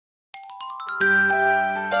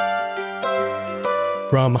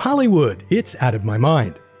From Hollywood, it's Out of My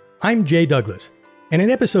Mind. I'm Jay Douglas, and in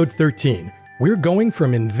episode 13, we're going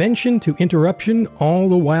from invention to interruption, all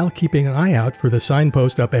the while keeping an eye out for the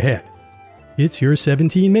signpost up ahead. It's your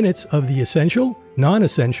 17 minutes of the essential,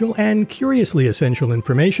 non-essential, and curiously essential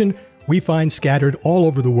information we find scattered all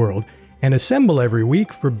over the world and assemble every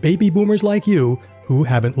week for baby boomers like you who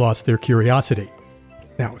haven't lost their curiosity.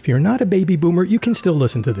 Now, if you're not a baby boomer, you can still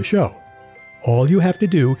listen to the show. All you have to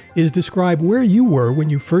do is describe where you were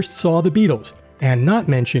when you first saw the Beatles, and not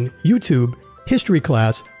mention YouTube, history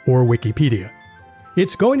class, or Wikipedia.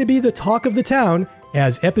 It's going to be the talk of the town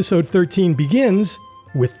as episode 13 begins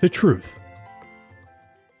with the truth.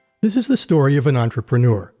 This is the story of an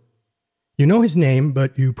entrepreneur. You know his name,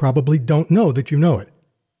 but you probably don't know that you know it.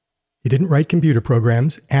 He didn't write computer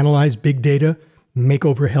programs, analyze big data, make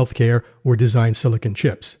over healthcare, or design silicon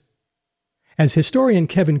chips. As historian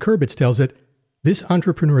Kevin Kurbitz tells it, this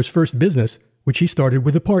entrepreneur's first business, which he started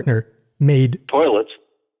with a partner, made toilets,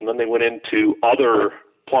 and then they went into other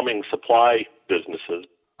plumbing supply businesses.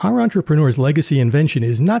 Our entrepreneur's legacy invention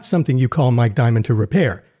is not something you call Mike Diamond to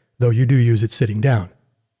repair, though you do use it sitting down.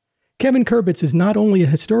 Kevin Kurbitz is not only a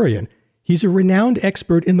historian, he's a renowned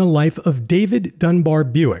expert in the life of David Dunbar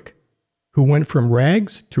Buick, who went from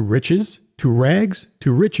rags to riches, to rags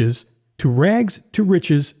to riches, to rags to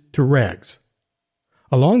riches to rags.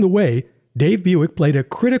 Along the way, Dave Buick played a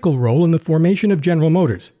critical role in the formation of General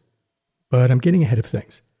Motors. But I'm getting ahead of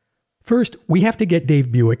things. First, we have to get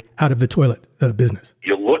Dave Buick out of the toilet business.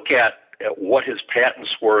 You look at what his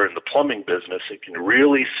patents were in the plumbing business, you can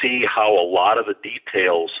really see how a lot of the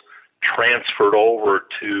details transferred over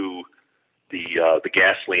to the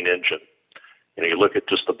gasoline engine. You know, you look at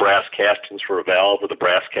just the brass castings for a valve or the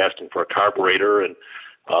brass casting for a carburetor, and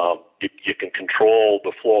you can control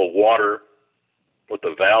the flow of water with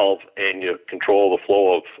the valve, and you control the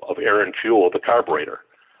flow of air and fuel with the carburetor.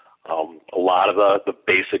 A lot of the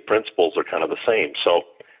basic principles are kind of the same. So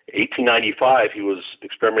 1895, he was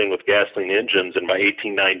experimenting with gasoline engines, and by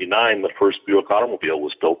 1899, the first Buick automobile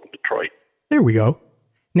was built in Detroit. There we go.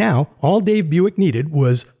 Now, all Dave Buick needed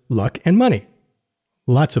was luck and money.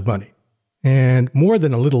 Lots of money. And more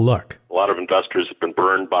than a little luck. A lot of investors have been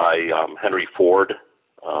burned by Henry Ford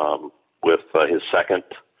with his second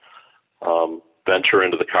venture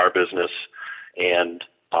into the car business, and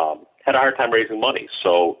had a hard time raising money.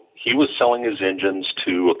 So he was selling his engines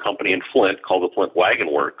to a company in Flint called the Flint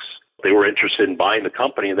Wagon Works. They were interested in buying the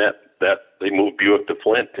company, and that they moved Buick to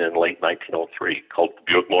Flint in late 1903, called the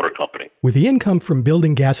Buick Motor Company. With the income from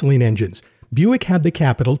building gasoline engines, Buick had the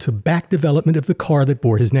capital to back development of the car that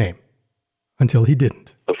bore his name. Until he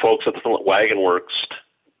didn't. The folks at the Flint Wagon Works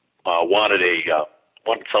wanted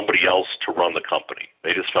somebody else to run the company.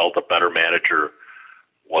 They just felt a better manager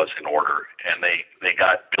was in order, and they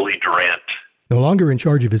got Billy Durant. No longer in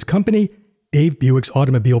charge of his company, Dave Buick's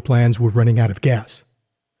automobile plans were running out of gas.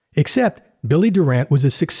 Except Billy Durant was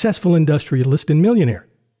a successful industrialist and millionaire,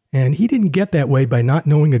 and he didn't get that way by not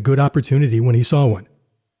knowing a good opportunity when he saw one.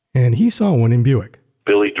 And he saw one in Buick.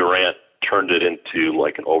 Billy Durant turned it into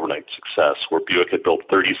like an overnight success, where Buick had built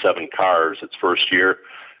 37 cars its first year.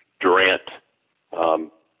 Durant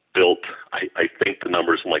built, I think the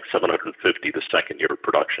number's like 750 the second year of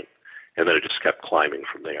production, and then it just kept climbing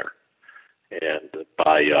from there. And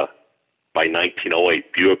by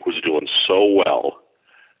 1908, Buick was doing so well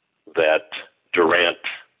that Durant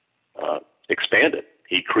expanded.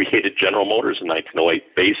 He created General Motors in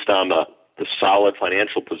 1908 based on the solid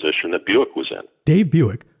financial position that Buick was in. Dave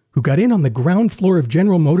Buick, who got in on the ground floor of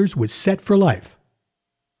General Motors, was set for life.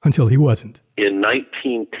 Until he wasn't. In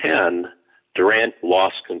 1910, Durant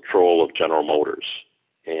lost control of General Motors,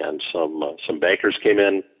 and some bankers came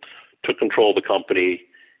in, took control of the company,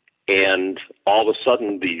 and all of a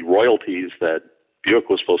sudden the royalties that Buick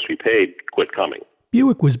was supposed to be paid quit coming.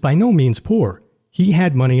 Buick was by no means poor. He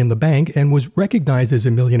had money in the bank and was recognized as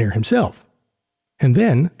a millionaire himself. And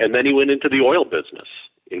then he went into the oil business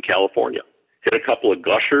in California. Hit a couple of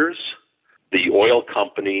gushers. The oil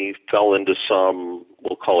company fell into some,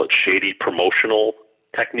 we'll call it shady promotional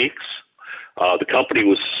techniques. The company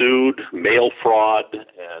was sued, mail fraud,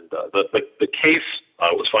 and the case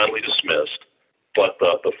was finally dismissed. But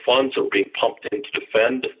the funds that were being pumped in to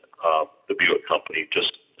defend the Buick company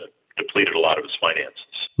just depleted a lot of his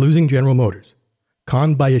finances. Losing General Motors,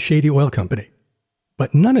 conned by a shady oil company.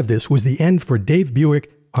 But none of this was the end for Dave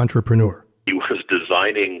Buick, entrepreneur. He was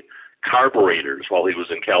designing carburetors while he was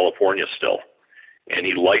in California still, and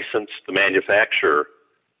he licensed the manufacturer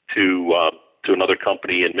to another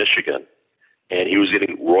company in Michigan, and he was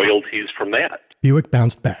getting royalties from that. Buick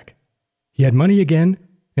bounced back. He had money again,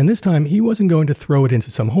 And this time, he wasn't going to throw it into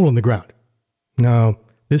some hole in the ground. No,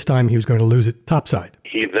 this time he was going to lose it topside.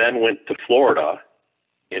 He then went to Florida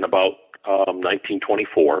in about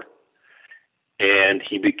 1924, and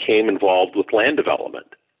he became involved with land development.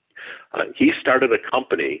 He started a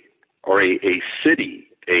company, or a city,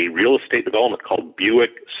 a real estate development called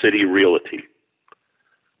Buick City Realty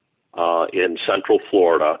in Central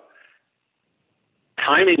Florida.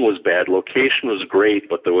 Timing was bad, location was great,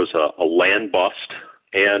 but there was a land bust,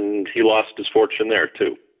 and he lost his fortune there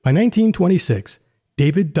too. By 1926,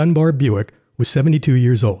 David Dunbar Buick was 72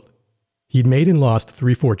 years old. He'd made and lost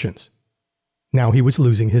 3 fortunes. Now he was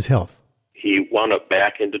losing his health. He wound up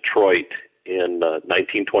back in Detroit in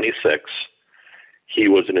 1926. He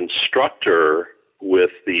was an instructor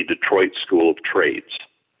with the Detroit School of Trades.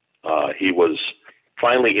 He was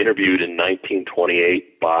finally interviewed in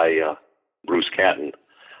 1928 by Bruce Catton.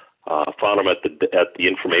 Found him at the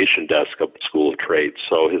information desk of the School of Trades.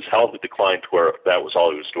 So his health had declined to where that was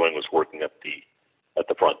all he was doing, was working at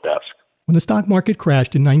the front desk. When the stock market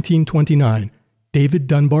crashed in 1929, David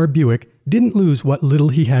Dunbar Buick didn't lose what little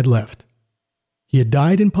he had left. He had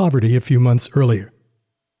died in poverty a few months earlier.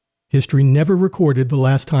 History never recorded the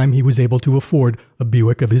last time he was able to afford a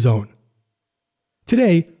Buick of his own.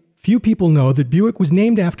 Today, few people know that Buick was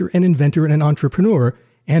named after an inventor and an entrepreneur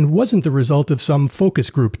and wasn't the result of some focus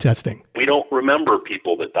group testing. We don't remember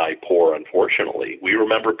people that die poor, unfortunately. We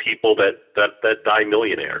remember people that die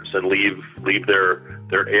millionaires and leave their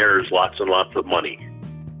heirs lots and lots of money.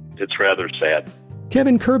 It's rather sad.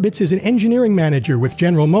 Kevin Kurbitz is an engineering manager with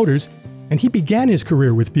General Motors, and he began his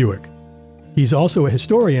career with Buick. He's also a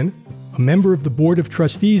historian, a member of the board of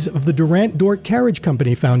trustees of the Durant Dort Carriage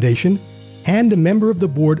Company Foundation, and a member of the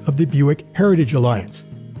board of the Buick Heritage Alliance.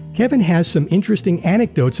 Kevin has some interesting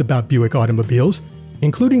anecdotes about Buick automobiles,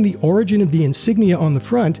 including the origin of the insignia on the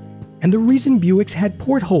front and the reason Buicks had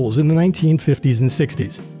portholes in the 1950s and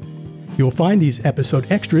 60s. You'll find these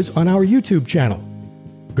episode extras on our YouTube channel.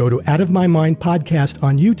 Go to Out of My Mind Podcast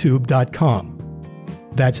on YouTube.com.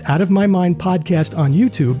 That's Out of My Mind Podcast on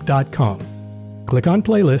YouTube.com. Click on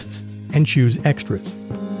Playlists and choose Extras.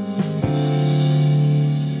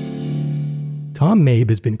 Tom Mabe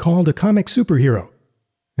has been called a comic superhero.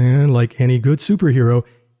 And like any good superhero,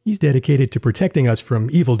 he's dedicated to protecting us from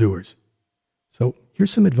evildoers. So here's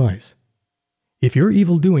some advice. If your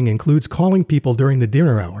evildoing includes calling people during the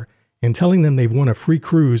dinner hour and telling them they've won a free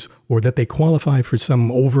cruise or that they qualify for some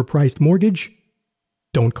overpriced mortgage,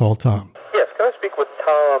 don't call Tom. Yes, can I speak with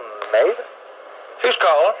Tom Mabe? Who's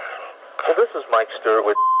calling? Well, this is Mike Stewart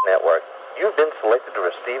with Network. You've been selected to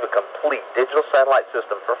receive a complete digital satellite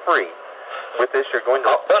system for free. With this, you're going to...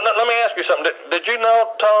 Let me ask you something. Did you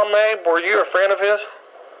know Tom Mabe? Were you a friend of his?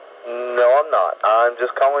 No, I'm not. I'm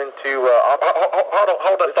just calling to...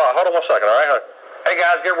 Hold that thought. Hold on 1 second, all right? Hey,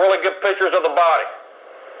 guys, get really good pictures of the body.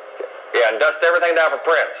 Yeah, and dust everything down for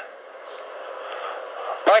prints.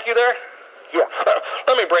 Mike, you there? Yeah.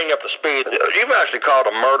 Let me bring you up to speed. You've actually called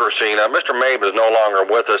a murder scene. Mr. Mabe is no longer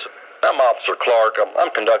with us. I'm Officer Clark. I'm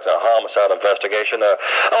conducting a homicide investigation. I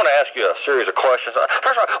want to ask you a series of questions.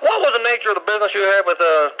 First of all, what was the nature of the business you had with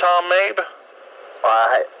Tom Mabe?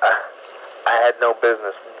 I had no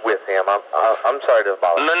business with him. I'm sorry to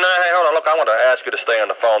bother. No, hey, hold on. Look, I want to ask you to stay on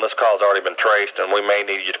the phone. This call's already been traced, and we may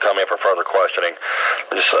need you to come in for further questioning.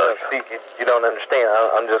 Just, Steve, you don't understand.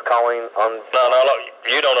 I'm just calling on... No, look,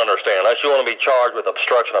 you don't understand. Unless you want to be charged with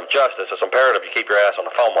obstruction of justice, it's imperative you keep your ass on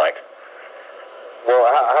the phone, Mike. Well,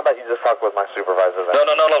 how about you just talk with my supervisor then?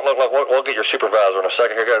 No, look, we'll get your supervisor in a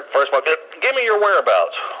second here. First of all, give me your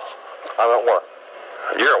whereabouts. I'm at work.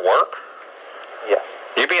 You're at work? Yes.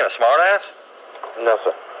 You being a smartass? No,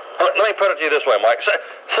 sir. Let me put it to you this way, Mike. Say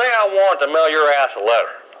I wanted to mail your ass a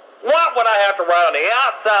letter. What would I have to write on the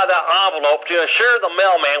outside of that envelope to ensure the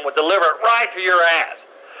mailman would deliver it right to your ass?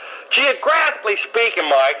 Geographically speaking,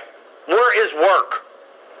 Mike, where is work?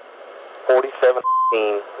 47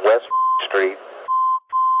 West Street.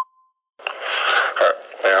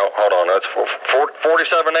 Hold on, that's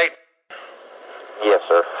 47-8? Yes,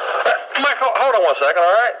 sir. Mike, hold on 1 second,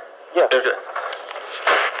 all right? Yeah.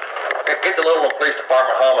 Get the Littleton Police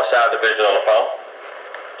Department Homicide Division on the phone.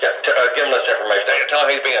 Yeah, give him this information. Tell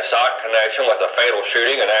him he's being sought in connection with a fatal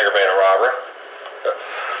shooting and aggravated robbery.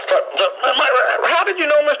 How did you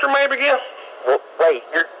know Mr. Mabe again? Well, wait,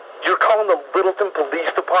 you're calling the Littleton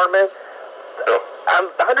Police Department?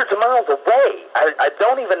 I'm hundreds of miles away. I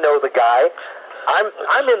don't even know the guy.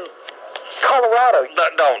 I'm in Colorado.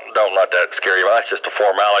 Don't let that scare you. That's just a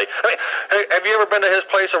formality. I mean, have you ever been to his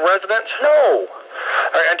place of residence? No.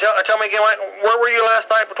 All right, and tell me again, Mike, where were you last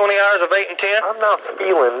night between the hours of 8 and 10? I'm not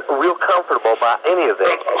feeling real comfortable about any of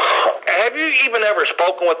this. Have you even ever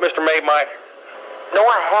spoken with Mr. Mabe, Mike? No,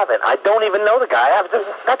 I haven't. I don't even know the guy.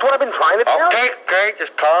 That's what I've been trying to tell you. Okay,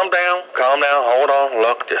 just calm down, hold on,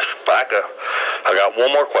 look, just back up. I got one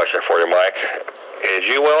more question for you, Mike. As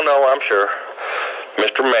you well know, I'm sure,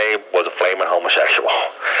 Mr. Mabe was a flaming homosexual.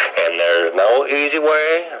 And there's no easy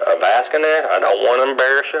way of asking it. I don't want to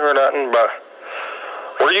embarrass you or nothing, but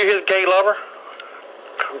were you his gay lover?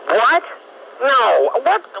 What? No.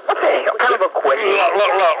 What the hell kind of a question?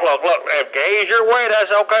 Look. If gay is your way,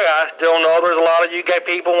 that's okay. I still know there's a lot of you gay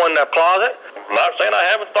people in the closet. I'm not saying I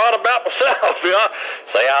haven't thought about myself, you know.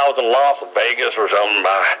 Say I was in Las Vegas or something,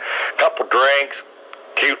 a couple drinks,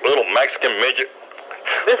 cute little Mexican midget.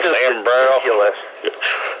 This is ridiculous.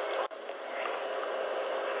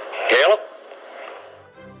 Caleb?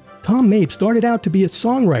 Tom Mabe started out to be a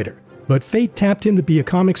songwriter, but fate tapped him to be a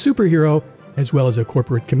comic superhero, as well as a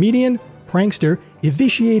corporate comedian, prankster,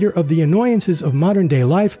 evisciator of the annoyances of modern-day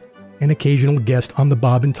life, and occasional guest on the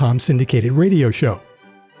Bob and Tom syndicated radio show.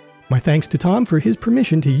 My thanks to Tom for his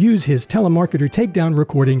permission to use his telemarketer takedown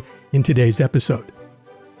recording in today's episode.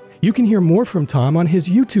 You can hear more from Tom on his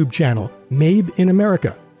YouTube channel, Mabe in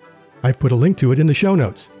America. I've put a link to it in the show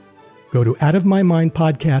notes. Go to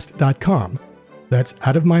outofmymindpodcast.com. That's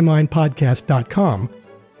outofmymindpodcast.com.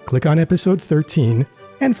 Click on episode 13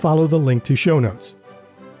 and follow the link to show notes.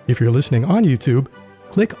 If you're listening on YouTube,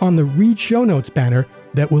 click on the Read Show Notes banner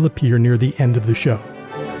that will appear near the end of the show.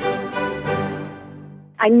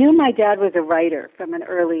 I knew my dad was a writer from an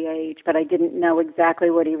early age, but I didn't know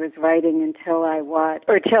exactly what he was writing until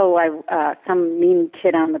some mean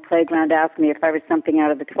kid on the playground asked me if I was something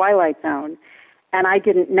out of the Twilight Zone. And I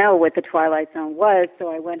didn't know what the Twilight Zone was,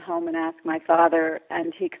 so I went home and asked my father,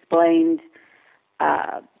 and he explained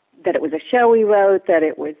that it was a show he wrote, that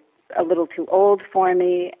it was a little too old for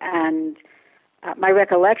me, and my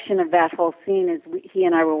recollection of that whole scene is he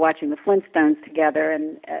and I were watching the Flintstones together,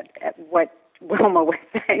 and at what Wilma was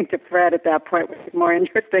saying to Fred at that point was more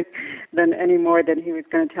interesting than any more than he was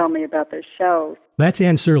going to tell me about this show. That's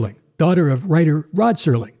Ann Serling, daughter of writer Rod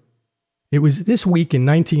Serling. It was this week in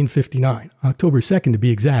 1959, October 2nd to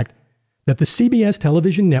be exact, that the CBS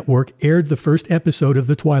television network aired the first episode of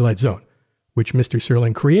The Twilight Zone, which Mr.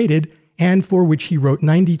 Serling created and for which he wrote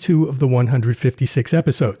 92 of the 156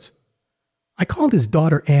 episodes. I called his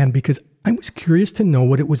daughter Ann because I was curious to know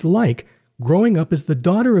what it was like growing up as the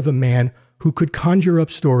daughter of a man who could conjure up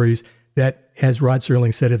stories that, as Rod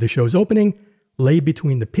Serling said at the show's opening, lay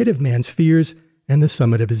between the pit of man's fears and the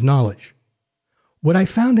summit of his knowledge. What I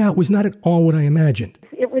found out was not at all what I imagined.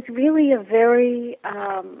 It was really a very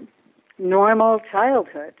normal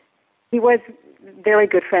childhood. He was very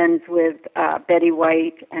good friends with Betty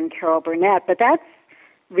White and Carol Burnett, but that's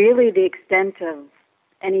really the extent of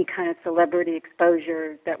any kind of celebrity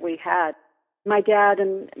exposure that we had. My dad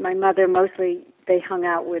and my mother mostly, they hung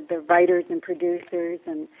out with the writers and producers,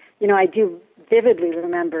 and, you know, I do vividly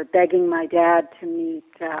remember begging my dad to meet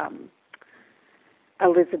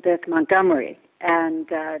Elizabeth Montgomery, and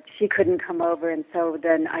she couldn't come over, and so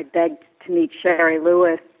then I begged to meet Sherry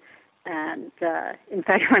Lewis, and in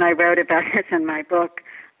fact, when I wrote about her in my book,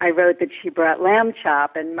 I wrote that she brought lamb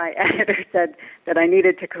chop, and my editor said that I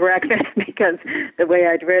needed to correct it because the way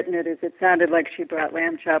I'd written it is it sounded like she brought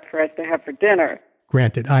lamb chop for us to have for dinner.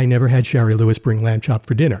 Granted, I never had Sherry Lewis bring lamb chop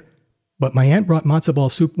for dinner, but my aunt brought matzo ball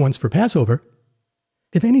soup once for Passover.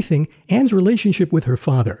 If anything, Ann's relationship with her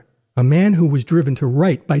father, a man who was driven to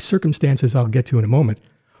write by circumstances I'll get to in a moment,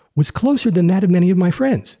 was closer than that of many of my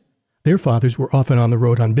friends. Their fathers were often on the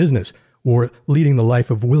road on business, or leading the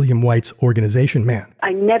life of William White's organization man.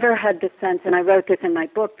 I never had the sense, and I wrote this in my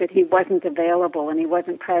book, that he wasn't available and he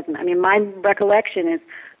wasn't present. I mean, my recollection is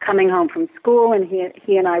coming home from school, and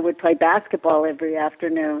he and I would play basketball every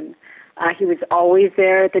afternoon. He was always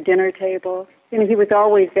there at the dinner table. You know, he was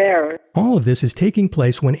always there. All of this is taking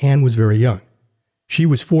place when Ann was very young. She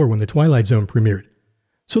was 4 when The Twilight Zone premiered.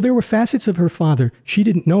 So there were facets of her father she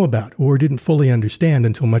didn't know about or didn't fully understand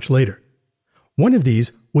until much later. One of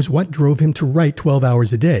these was what drove him to write 12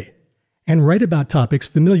 hours a day and write about topics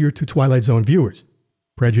familiar to Twilight Zone viewers: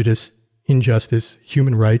 prejudice, injustice,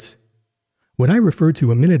 human rights. What I referred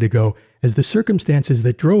to a minute ago as the circumstances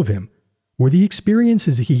that drove him were the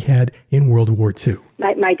experiences he had in World War II.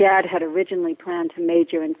 My dad had originally planned to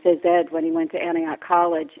major in phys ed when he went to Antioch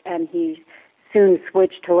College, and he soon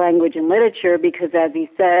switched to language and literature because, as he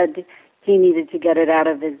said, he needed to get it out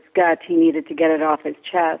of his gut. He needed to get it off his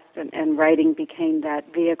chest, and writing became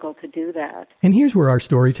that vehicle to do that. And here's where our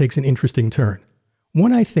story takes an interesting turn,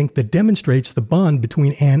 one I think that demonstrates the bond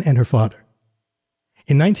between Ann and her father.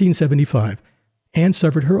 In 1975, Anne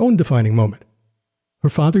suffered her own defining moment. Her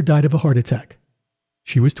father died of a heart attack.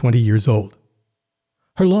 She was 20 years old.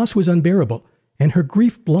 Her loss was unbearable, and her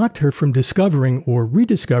grief blocked her from discovering or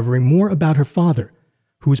rediscovering more about her father,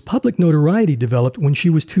 whose public notoriety developed when she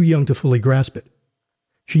was too young to fully grasp it.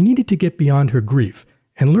 She needed to get beyond her grief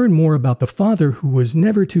and learn more about the father who was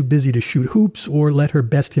never too busy to shoot hoops or let her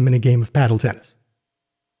best him in a game of paddle tennis.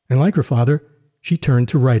 And like her father, she turned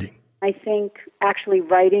to writing. I think actually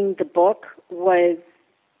writing the book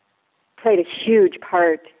played a huge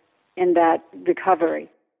part in that recovery.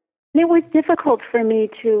 And it was difficult for me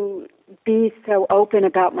to be so open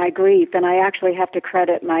about my grief, and I actually have to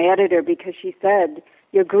credit my editor because she said,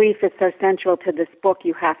 your grief is so central to this book,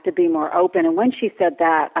 you have to be more open. And when she said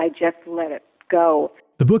that, I just let it go.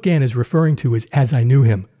 The book Anne is referring to is As I Knew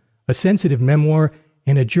Him, a sensitive memoir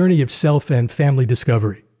and a journey of self and family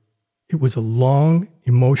discovery. It was a long,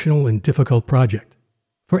 emotional, and difficult project.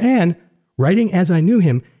 For Anne, writing As I Knew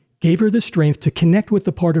Him gave her the strength to connect with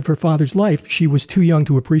the part of her father's life she was too young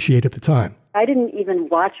to appreciate at the time. I didn't even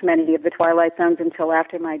watch many of the Twilight Zones until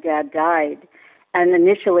after my dad died. And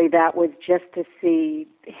initially that was just to see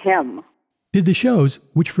him. Did the shows,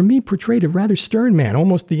 which for me portrayed a rather stern man,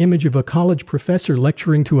 almost the image of a college professor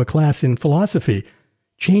lecturing to a class in philosophy,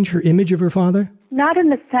 change her image of her father? Not in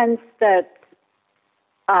the sense that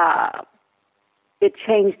it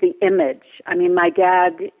changed the image. I mean, my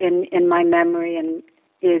dad, in my memory,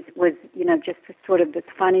 was just sort of this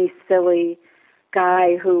funny, silly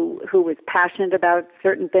guy who was passionate about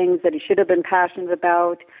certain things that he should have been passionate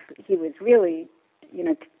about. He was really,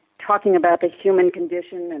 talking about the human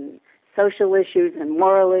condition and social issues and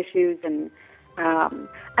moral issues. And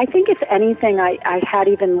I think, if anything, I had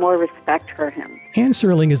even more respect for him. Anne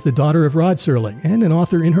Serling is the daughter of Rod Serling and an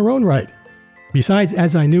author in her own right. Besides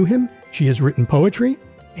As I Knew Him, she has written poetry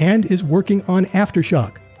and is working on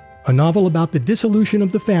Aftershock, a novel about the dissolution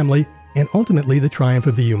of the family and ultimately the triumph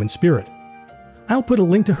of the human spirit. I'll put a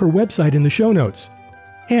link to her website in the show notes.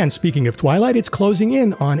 And speaking of Twilight, it's closing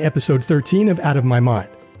in on episode 13 of Out of My Mind.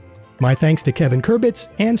 My thanks to Kevin Kurbitz,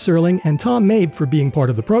 Anne Serling, and Tom Mabe for being part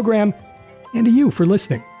of the program, and to you for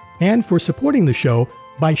listening, and for supporting the show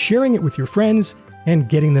by sharing it with your friends and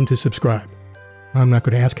getting them to subscribe. I'm not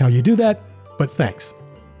going to ask how you do that, but thanks.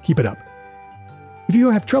 Keep it up. If you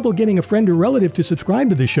have trouble getting a friend or relative to subscribe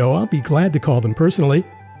to the show, I'll be glad to call them personally.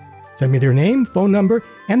 Send me their name, phone number,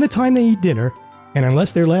 and the time they eat dinner, and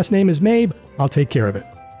unless their last name is Mabe, I'll take care of it.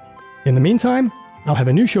 In the meantime, I'll have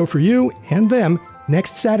a new show for you and them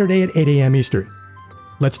next Saturday at 8 a.m. Eastern.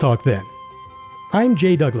 Let's talk then. I'm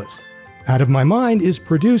Jay Douglas. Out of My Mind is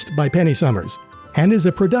produced by Penny Summers and is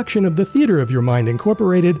a production of the Theater of Your Mind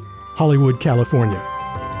Incorporated, Hollywood, California.